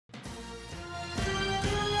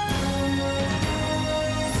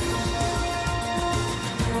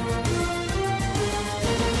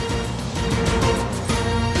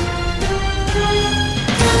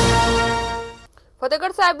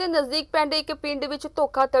फतेहगढ़ साहिब के नज़दीक पैंदे एक पिंड विच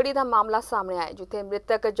धोखाधड़ी का मामला सामने आया, जिथे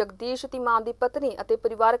मृतक जगदीश धीमान की पत्नी और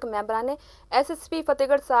परिवारक मैंबरां ने SSP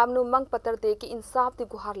फतेहगढ़ साहिब नूं मंग पत्र दे के इंसाफ की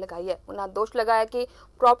गुहार लगाई है। उन्होंने दोष लगाया कि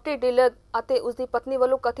प्रॉपर्टी डीलर और उसकी पत्नी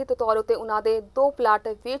वालों कथित तौर पर उन्होंने 2 प्लाट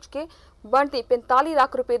वेच के बनती 45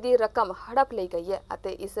 लाख रुपए की रकम हड़प ली गई है।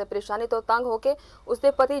 इस परेशानी तो तंग होकर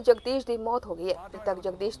उसके पति जगदीश की मौत हो गई है। मृतक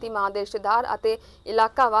जगदीश धीमान के रिश्तेदार और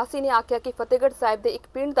इलाका वासी ने आख्या कि फतेहगढ़ साहिब के एक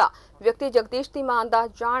पिंड का व्यक्ति जगदीश धीमान का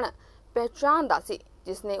जान पहचान दा सी,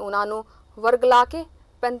 जिसने उन्होंने वर्गला के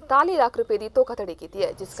 45 लाख रुपए की धोखाधड़ी की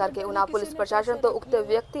है, जिस करके उन्होंने पुलिस प्रशासन तो उक्त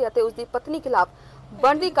व्यक्ति और उसकी पत्नी खिलाफ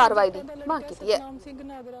बनती कार्रवाई की मांग की है।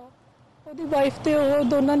 ਉਹਦੀ ਵਾਈਫ ਤੇ ਉਹ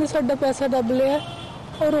ਦੋਨਾਂ ਨੇ ਸਾਡਾ ਪੈਸਾ ਡੱਬ ਲਿਆ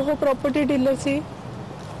ਔਰ ਉਹ ਪ੍ਰਾਪਰਟੀ ਡੀਲਰ ਸੀ।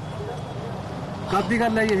 ਕਦ ਦੀ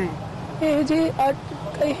ਗੱਲ ਹੈ ਇਹ ਜੀ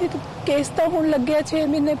ਇਹ ਕੇਸ ਤਾਂ ਹੁਣ ਲੱਗਿਆ 6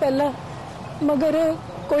 ਮਹੀਨੇ ਪਹਿਲਾਂ, ਮਗਰ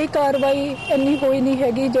ਕੋਈ ਕਾਰਵਾਈ ਇੰਨੀ ਹੋਈ ਨਹੀਂ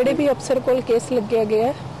ਹੈਗੀ। ਜਿਹੜੇ ਵੀ ਅਫਸਰ ਕੋਲ ਕੇਸ ਲੱਗਿਆ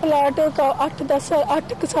ਗਿਆ ਪਲਾਟ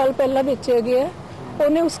 8 ਸਾਲ ਪਹਿਲਾਂ ਵੇਚਿਆ ਗਿਆ।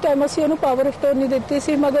 ਉਹਨੇ ਉਸ ਟਾਈਮ ਅਸੀਂ ਉਹਨੂੰ ਪਾਵਰ ਆਫ ਅਟਾਰਨੀ ਦਿੱਤੀ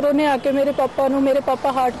ਸੀ, ਮਗਰ ਉਹਨੇ ਆ ਕੇ ਮੇਰੇ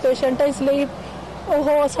ਪਾਪਾ ਹਾਰਟ ਪੇਸ਼ੈਂਟ ਹੈ, ਇਸ ਲਈ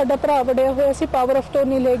ਉਹ ਸਾਡਾ ਭਰਾ ਵੜਿਆ ਹੋਇਆ ਸੀ, ਪਾਵਰ ਆਫ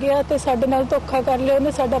ਅਟਾਰਨੀ ਲੈ ਗਿਆ ਤੇ ਸਾਡੇ ਨਾਲ ਧੋਖਾ ਕਰ ਲਿਆ।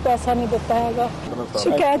 ਉਹਨੇ ਸਾਡਾ ਪੈਸਾ ਨਹੀਂ ਦਿੱਤਾ ਹੈਗਾ।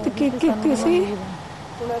 ਸ਼ਿਕਾਇਤ ਕੀਤੀ ਸੀ,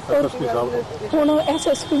 ਹੁਣ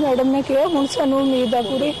SSP ਮੈਡਮ ਨੇ ਕਿਹਾ ਹੁਣ ਸਾਨੂੰ ਉਮੀਦ ਆ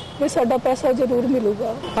ਪੂਰੀ ਵੀ ਸਾਡਾ ਪੈਸਾ ਜ਼ਰੂਰ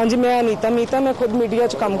ਮਿਲੂਗਾ। ਹਾਂਜੀ, ਮੈਂ ਅਨੀਤਾ ਮੈਂ ਖੁਦ ਮੀਡੀਆ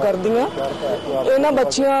 'ਚ ਕੰਮ ਕਰਦੀ ਹਾਂ। ਇਹਨਾਂ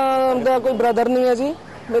ਬੱਚਿਆਂ ਦਾ ਕੋਈ ਬ੍ਰਦਰ ਨਹੀਂ ਹੈ ਜੀ,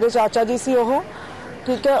 ਮੇਰੇ ਚਾਚਾ ਜੀ ਸੀ ਉਹ।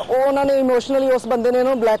 ठीक है, वो उन्होंने इमोशनली उस बंदे ने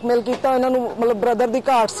इन्होंने ब्लैकमेल किया। इन्होंने मतलब ब्रदर की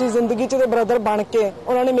घाट सी जिंदगी च, ब्रदर बन के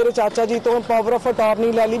उन्होंने मेरे चाचा जी तो पावर ऑफ अटॉर्नी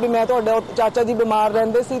लै ली भी मैं चाचा जी बीमार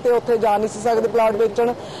रहंदे सी ते उत्थे जा नहीं सकते प्लाट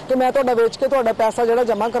बेचण, कि मैं वेच के पैसा जो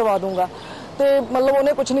जमा करवा दूंगा। तो मतलब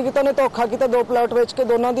उन्हें कुछ नहीं किया, उन्हें धोखा किया। 2 प्लाट वेच के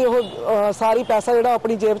दोनों की सारी पैसा जो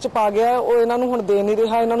अपनी जेब च पा गया, वो इन्हों हुण दे नहीं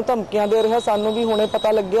रहा, इन्हों धमकियां दे रहा। सानू भी हुणे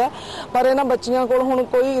पता लग्या, पर इन्हां बच्चियां कोल हुण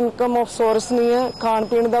कोई इनकम ऑफ सोर्स नहीं है,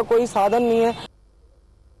 खाण पीण का कोई साधन नहीं है।